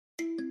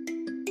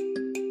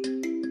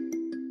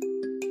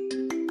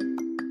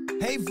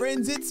Hey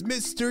friends, it's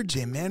Mr.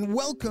 Jim and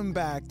welcome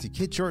back to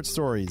Kid Short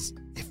Stories.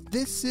 If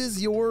this is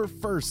your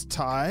first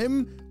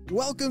time,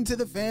 welcome to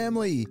the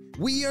family.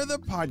 We are the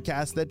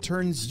podcast that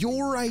turns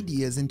your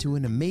ideas into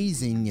an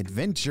amazing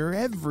adventure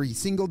every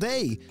single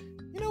day.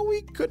 You know,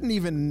 we couldn't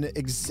even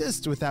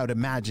exist without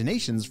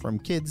imaginations from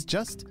kids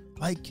just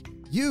like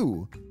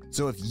you.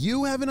 So if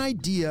you have an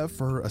idea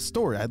for a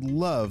story, I'd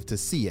love to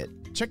see it.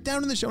 Check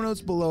down in the show notes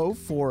below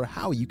for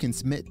how you can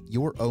submit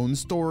your own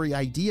story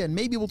idea, and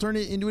maybe we'll turn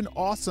it into an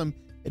awesome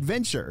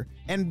adventure.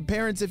 And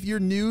parents, if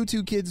you're new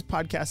to kids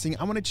podcasting,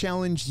 I want to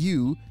challenge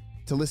you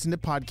to listen to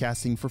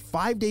podcasting for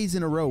 5 days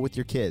in a row with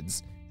your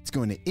kids. It's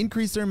going to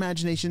increase their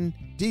imagination,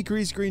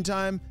 decrease screen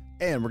time,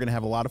 and we're going to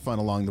have a lot of fun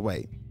along the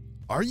way.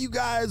 Are you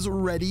guys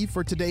ready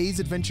for today's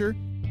adventure?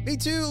 Me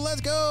too, let's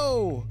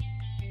go!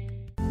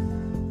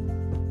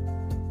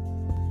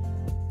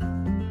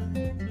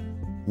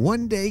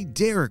 One day,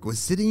 Derek was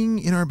sitting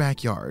in our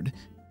backyard.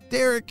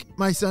 Derek,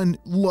 my son,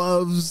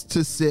 loves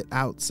to sit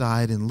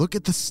outside and look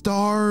at the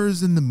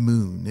stars and the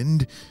moon.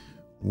 And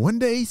one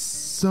day,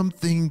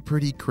 something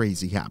pretty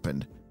crazy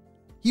happened.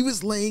 He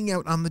was laying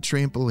out on the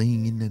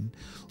trampoline and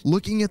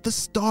looking at the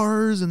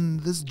stars and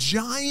this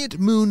giant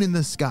moon in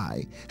the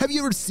sky. Have you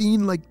ever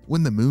seen, like,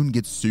 when the moon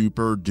gets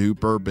super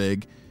duper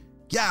big?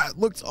 Yeah, it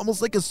looks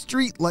almost like a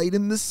street light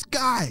in the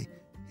sky.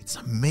 It's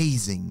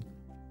amazing.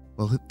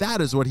 Well,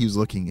 that is what he was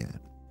looking at.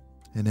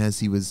 And as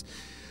he was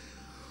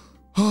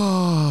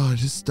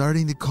just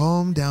starting to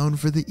calm down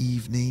for the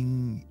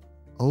evening,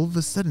 all of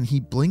a sudden he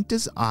blinked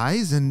his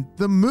eyes and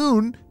the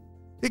moon,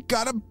 it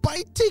got a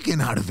bite taken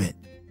out of it.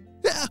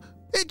 Yeah,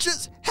 it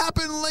just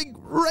happened like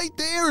right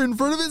there in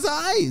front of his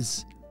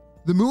eyes.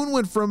 The moon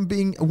went from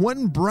being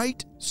one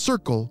bright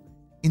circle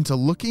into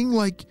looking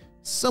like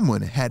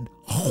someone had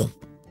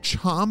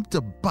chomped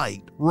a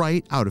bite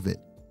right out of it.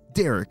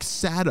 Derek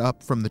sat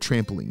up from the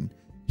trampoline.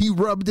 He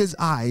rubbed his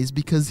eyes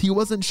because he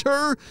wasn't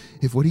sure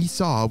if what he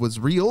saw was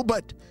real,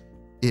 but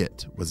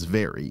it was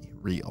very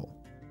real.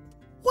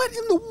 "What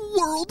in the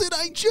world did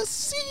I just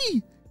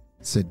see?"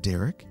 said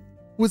Derek.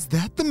 "Was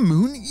that the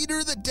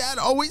Mooneater that Dad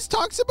always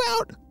talks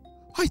about?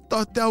 I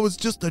thought that was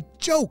just a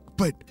joke,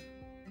 but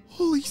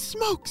holy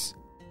smokes."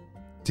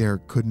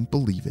 Derek couldn't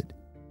believe it.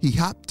 He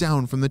hopped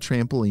down from the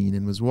trampoline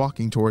and was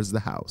walking towards the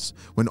house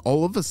when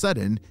all of a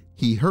sudden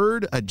he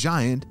heard a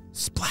giant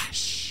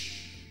splash.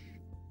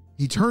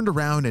 He turned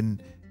around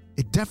and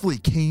it definitely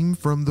came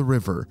from the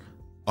river.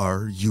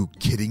 "Are you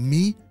kidding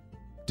me?"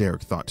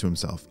 Derek thought to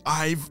himself.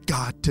 "I've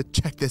got to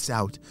check this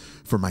out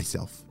for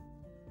myself."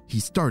 He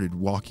started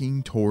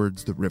walking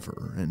towards the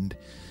river, and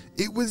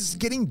it was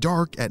getting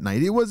dark at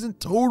night. It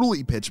wasn't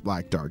totally pitch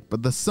black dark,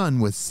 but the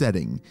sun was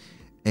setting,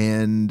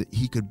 and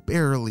he could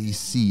barely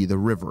see the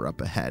river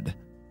up ahead.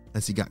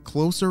 As he got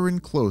closer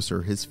and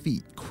closer, his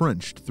feet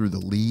crunched through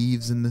the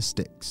leaves and the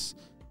sticks.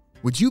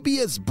 Would you be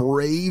as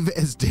brave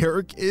as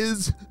Derek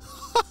is?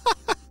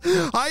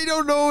 I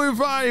don't know if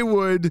I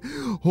would.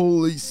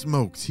 Holy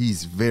smokes,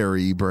 he's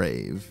very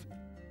brave.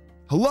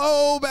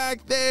 "Hello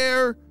back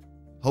there?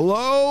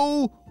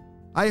 Hello?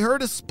 I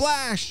heard a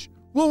splash.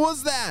 What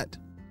was that?"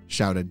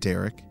 shouted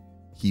Derek.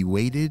 He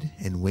waited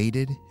and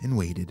waited and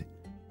waited,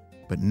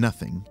 but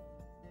nothing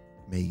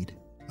made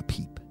a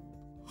peep.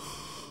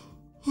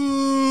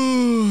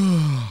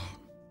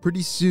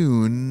 Pretty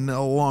soon,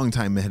 a long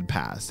time had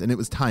passed, and it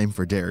was time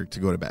for Derek to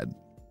go to bed.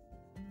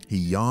 He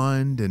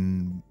yawned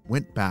and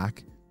went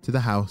back to the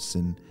house,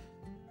 and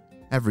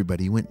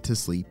everybody went to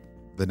sleep.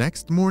 The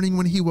next morning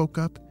when he woke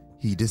up,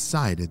 he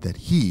decided that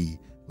he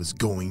was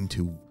going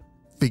to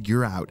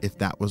figure out if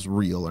that was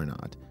real or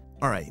not.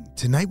 "All right,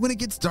 tonight when it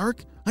gets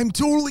dark, I'm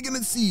totally going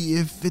to see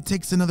if it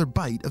takes another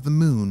bite of the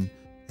moon,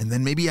 and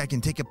then maybe I can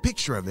take a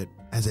picture of it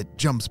as it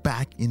jumps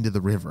back into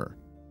the river,"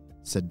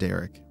 said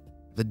Derek.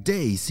 The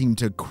day seemed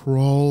to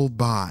crawl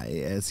by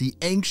as he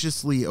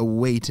anxiously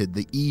awaited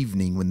the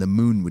evening when the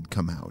moon would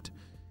come out.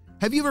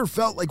 Have you ever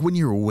felt like when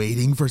you're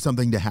waiting for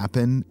something to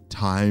happen,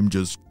 time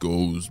just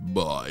goes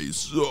by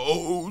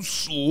so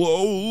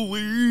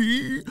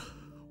slowly?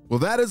 Well,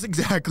 that is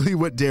exactly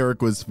what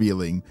Derek was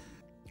feeling.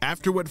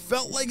 After what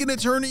felt like an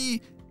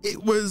eternity,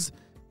 it was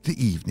the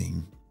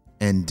evening,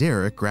 and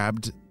Derek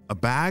grabbed a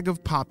bag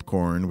of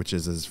popcorn, which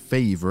is his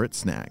favorite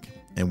snack,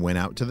 and went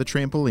out to the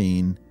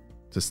trampoline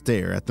to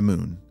stare at the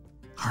moon.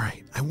 "All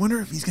right, I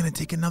wonder if he's going to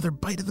take another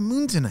bite of the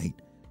moon tonight,"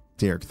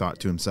 Derek thought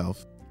to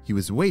himself. He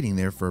was waiting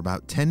there for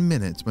about 10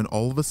 minutes when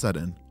all of a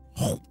sudden,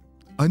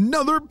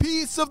 another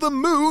piece of the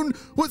moon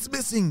was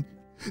missing.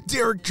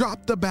 Derek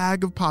dropped the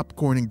bag of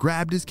popcorn and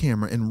grabbed his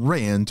camera and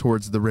ran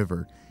towards the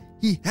river.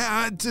 He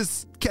had to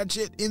catch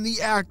it in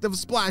the act of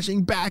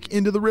splashing back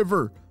into the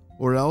river,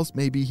 or else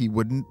maybe he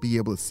wouldn't be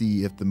able to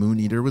see if the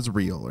Mooneater was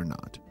real or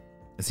not.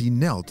 As he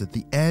knelt at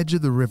the edge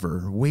of the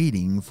river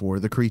waiting for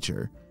the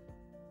creature,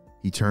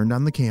 he turned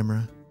on the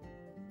camera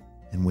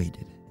and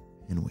waited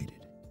and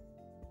waited.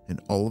 And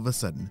all of a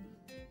sudden,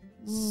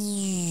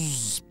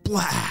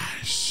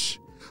 splash!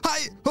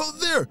 Oh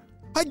there!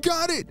 I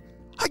got it!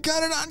 I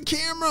got it on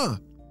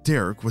camera!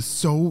 Derek was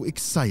so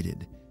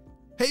excited.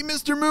 "Hey,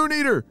 Mr.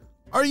 Mooneater,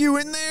 Are you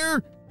in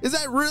there? Is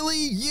that really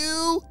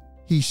you?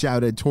 He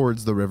shouted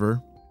towards the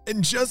river.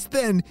 And just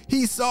then,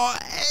 he saw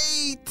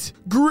 8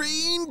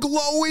 green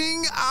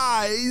glowing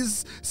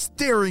eyes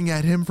staring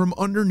at him from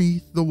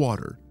underneath the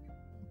water.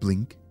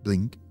 Blink,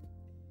 blink.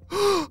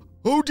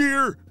 Oh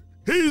dear,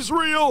 he's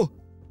real!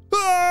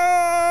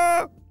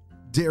 Ah!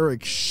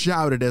 Derek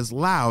shouted as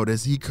loud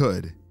as he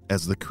could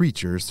as the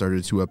creature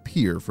started to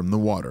appear from the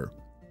water.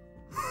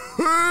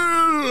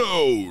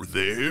 Hello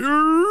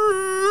there!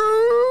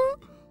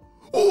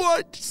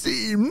 What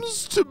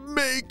seems to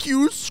make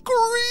you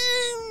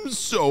scream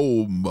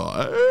so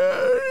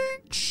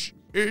much?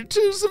 It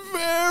is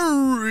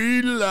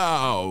very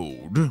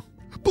loud.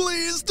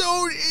 Please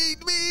don't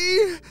eat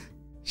me,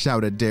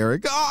 shouted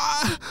Derek.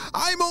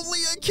 I'm only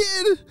a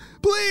kid.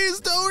 Please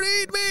don't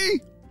eat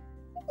me.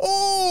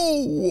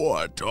 Oh,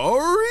 what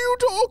are you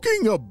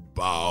talking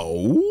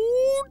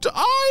about?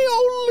 I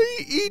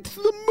only eat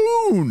the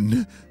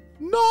moon,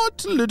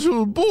 not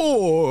little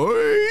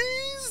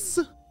boys.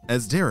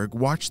 As Derek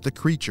watched the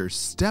creature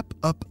step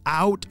up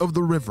out of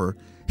the river,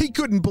 he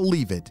couldn't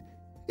believe it.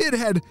 It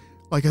had,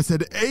 like I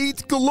said,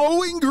 8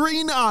 glowing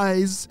green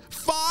eyes,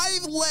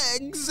 5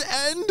 legs,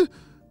 and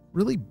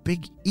really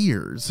big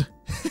ears.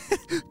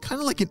 Kind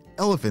of like an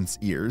elephant's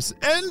ears.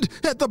 And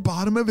at the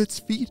bottom of its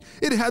feet,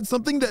 it had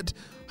something that,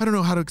 I don't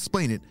know how to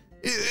explain it.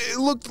 It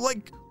looked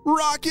like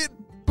rocket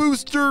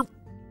booster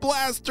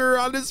blaster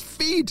on his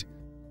feet.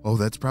 Oh,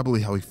 that's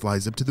probably how he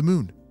flies up to the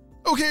moon.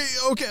 Okay,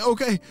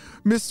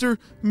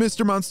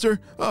 Mr. Monster.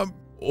 Oh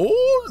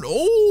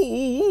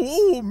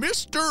no,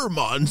 Mr.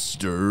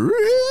 Monster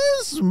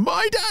is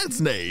my dad's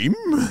name.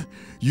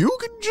 You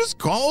can just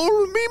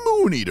call me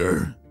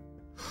Mooneater.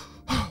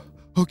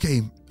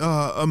 Okay,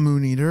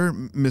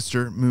 Mooneater,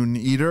 Mr.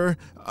 Mooneater.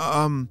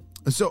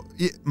 So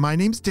my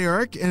name's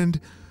Derek, and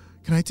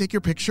can I take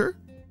your picture?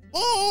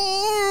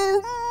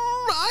 Oh,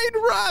 I'd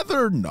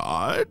rather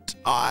not.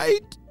 I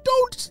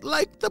don't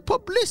like the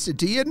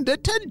publicity and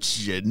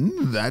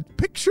attention that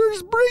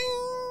pictures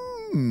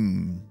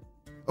bring.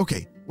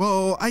 Okay,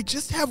 well, I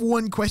just have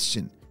one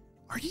question.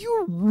 Are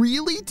you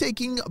really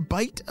taking a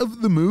bite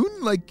of the moon?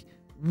 Like,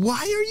 why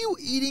are you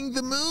eating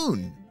the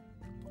moon?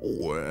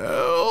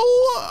 Well,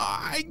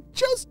 I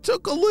just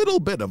took a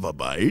little bit of a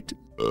bite,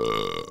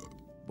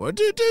 but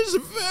it is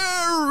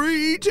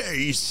very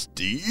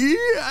tasty,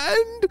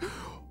 and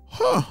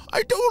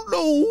I don't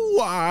know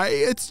why.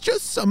 It's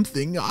just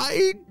something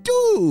I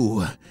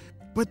do.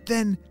 But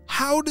then,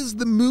 how does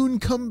the moon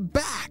come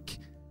back?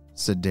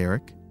 Said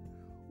Derek.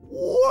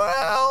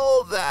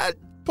 Well, that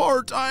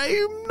part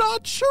I'm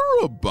not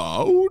sure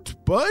about,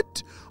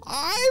 but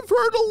I've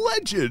heard a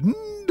legend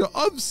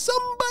of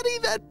somebody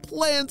that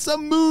plants a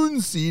moon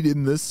seed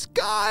in the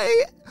sky.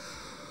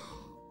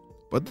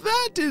 But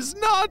that is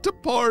not a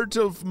part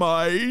of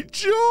my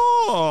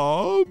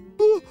job.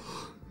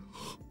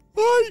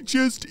 I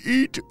just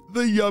eat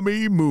the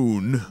yummy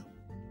moon.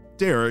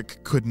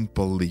 Derek couldn't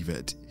believe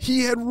it.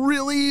 He had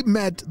really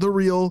met the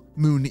real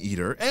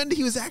Mooneater, and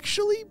he was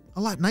actually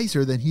a lot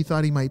nicer than he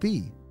thought he might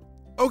be.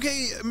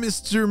 Okay,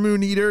 Mr.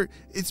 Mooneater,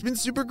 it's been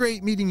super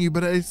great meeting you,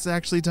 but it's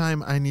actually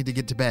time I need to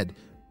get to bed.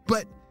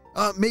 But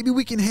maybe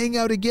we can hang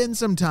out again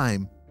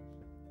sometime.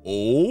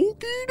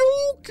 Okie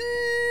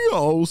dokie,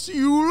 I'll see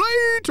you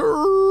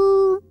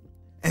later.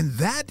 And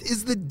that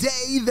is the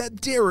day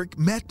that Derek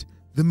met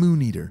the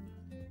Mooneater.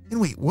 And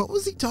wait, what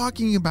was he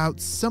talking about?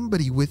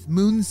 Somebody with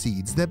moon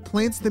seeds that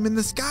plants them in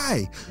the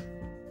sky.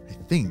 I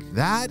think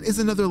that is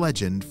another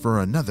legend for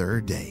another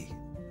day.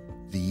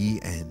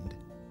 The end.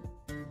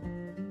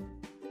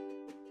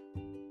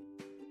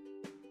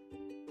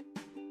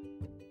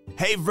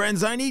 Hey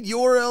friends, I need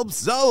your help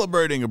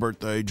celebrating a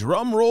birthday.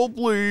 Drum roll,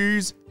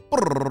 please.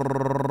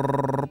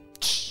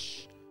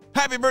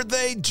 Happy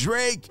birthday,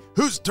 Drake,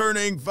 who's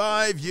turning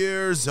 5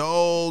 years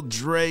old.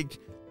 Drake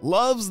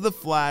loves the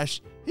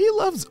Flash. He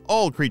loves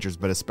all creatures,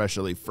 but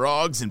especially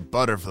frogs and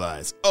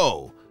butterflies.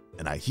 Oh,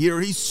 and I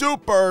hear he's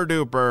super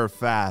duper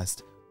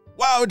fast.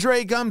 Wow,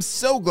 Drake, I'm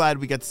so glad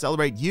we get to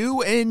celebrate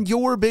you and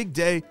your big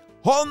day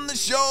on the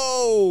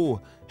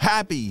show.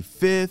 Happy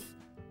 5th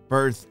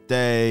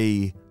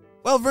birthday.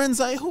 Well, friends,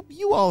 I hope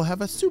you all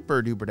have a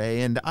super duper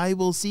day, and I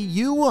will see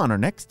you on our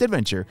next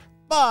adventure.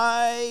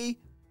 Bye.